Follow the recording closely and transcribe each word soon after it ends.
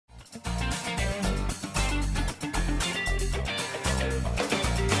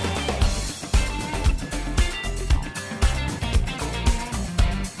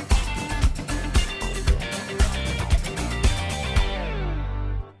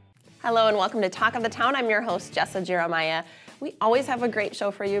Hello and welcome to Talk of the Town. I'm your host, Jessa Jeremiah. We always have a great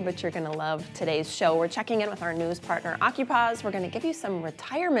show for you, but you're going to love today's show. We're checking in with our news partner, Occupaz. We're going to give you some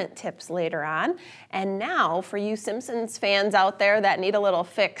retirement tips later on. And now, for you Simpsons fans out there that need a little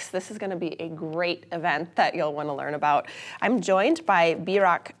fix, this is going to be a great event that you'll want to learn about. I'm joined by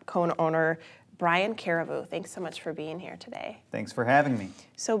Bierock co-owner Brian Caribou. Thanks so much for being here today. Thanks for having me.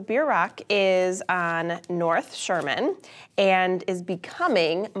 So Bierock is on North Sherman and is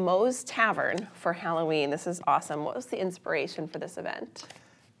becoming Moe's Tavern for Halloween. This is awesome. What was the inspiration for this event?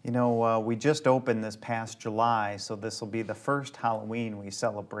 You know, we just opened this past July, so this will be the first Halloween we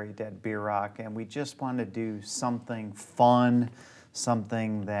celebrate at Bierock, and we just want to do something fun,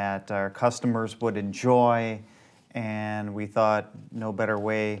 something that our customers would enjoy, and we thought no better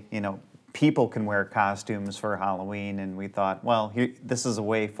way, people can wear costumes for Halloween, and we thought, well, this is a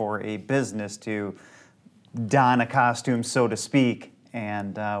way for a business to don a costume, so to speak,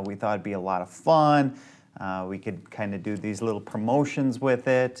 and we thought it'd be a lot of fun. We could kind of do these little promotions with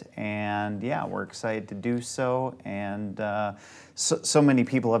it, and yeah, we're excited to do so. And so many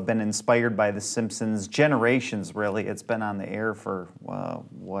people have been inspired by The Simpsons, generations really. It's been on the air for,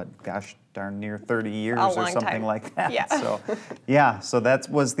 darn near 30 years or something like that. Yeah. So that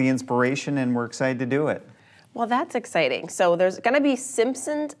was the inspiration, and we're excited to do it. Well, that's exciting. So there's going to be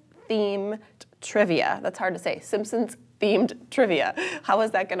Simpsons-themed trivia. That's hard to say. Simpsons-themed trivia. How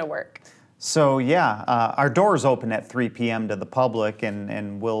is that going to work? So yeah, our doors open at 3 p.m. to the public,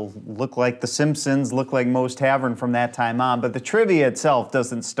 and we'll look like The Simpsons, look like Moe's Tavern from that time on, but the trivia itself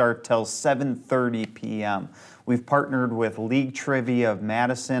doesn't start till 7:30 p.m. We've partnered with League Trivia of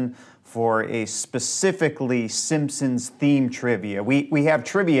Madison for a specifically Simpsons-themed trivia. We have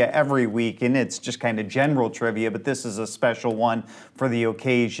trivia every week, and it's just kind of general trivia, but this is a special one for the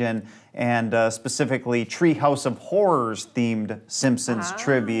occasion, and specifically Treehouse of Horrors-themed Simpsons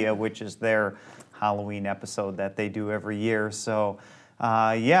trivia, which is their Halloween episode that they do every year. So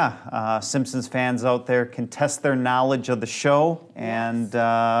Simpsons fans out there can test their knowledge of the show and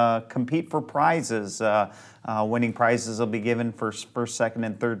compete for prizes. Winning prizes will be given for first, second,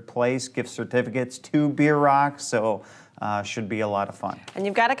 and third place, gift certificates to Bierock, so should be a lot of fun. And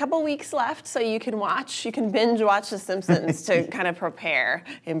you've got a couple weeks left, so you can binge watch The Simpsons to kind of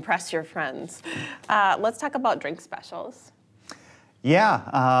impress your friends. Let's talk about drink specials.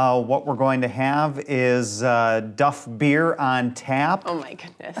 Yeah, what we're going to have is Duff beer on tap. Oh my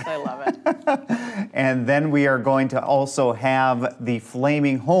goodness, I love it. And then we are going to also have the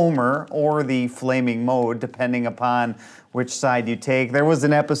Flaming Homer or the Flaming Moe, depending upon which side you take. There was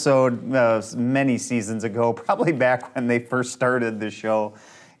an episode many seasons ago, probably back when they first started the show,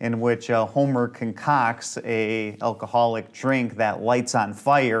 in which Homer concocts a alcoholic drink that lights on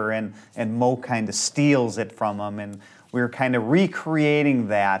fire, and Moe kind of steals it from him. And we were kind of recreating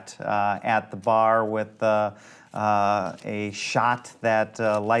that at the bar with a shot that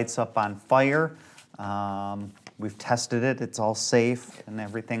lights up on fire. We've tested it. It's all safe and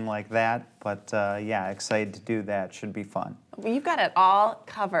everything like that. But yeah, excited to do that. Should be fun. Well, you've got it all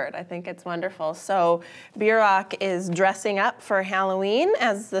covered. I think it's wonderful. So Bierock is dressing up for Halloween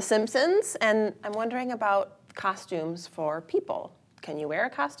as The Simpsons, and I'm wondering about costumes for people. Can you wear a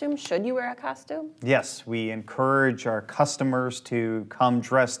costume? Should you wear a costume? Yes, we encourage our customers to come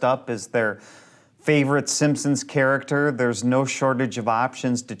dressed up as their favorite Simpsons character. There's no shortage of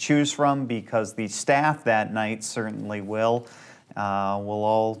options to choose from because the staff that night certainly will. We'll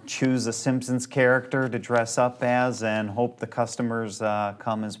all choose a Simpsons character to dress up as and hope the customers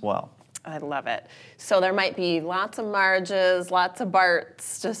come as well. I love it. So there might be lots of Marges, lots of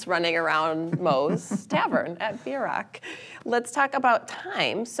Barts just running around Moe's Tavern at Bierock. Let's talk about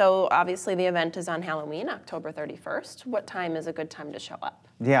time. So obviously the event is on Halloween, October 31st. What time is a good time to show up?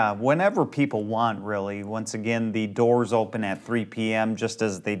 Yeah, whenever people want, really. Once again, the doors open at 3 p.m., just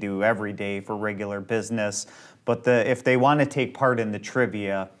as they do every day for regular business. But if they want to take part in the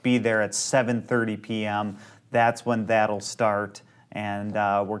trivia, be there at 7:30 p.m. That's when that'll start. And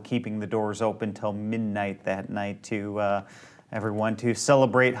we're keeping the doors open till midnight that night to everyone to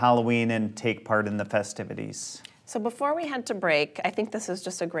celebrate Halloween and take part in the festivities. So before we head to break, I think this is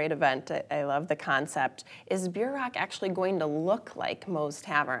just a great event. I love the concept. Is Bierock actually going to look like Moe's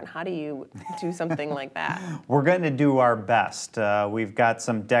Tavern? How do you do something like that? We're going to do our best. We've got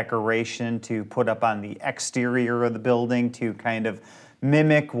some decoration to put up on the exterior of the building to kind of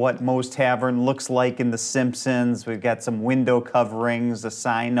mimic what Moe's Tavern looks like in The Simpsons. We've got some window coverings, a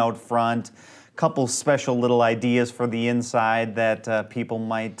sign out front, a couple special little ideas for the inside that people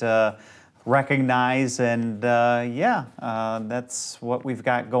might recognize. And that's what we've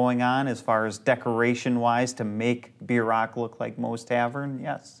got going on as far as decoration-wise to make Bierock look like Moe's Tavern.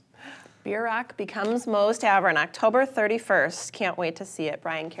 Yes. Bierock becomes Moe's Tavern, October 31st. Can't wait to see it.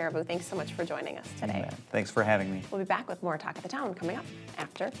 Brian Caribou, thanks so much for joining us today. Thanks for having me. We'll be back with more Talk of the Town coming up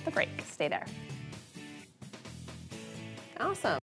after the break. Stay there. Awesome.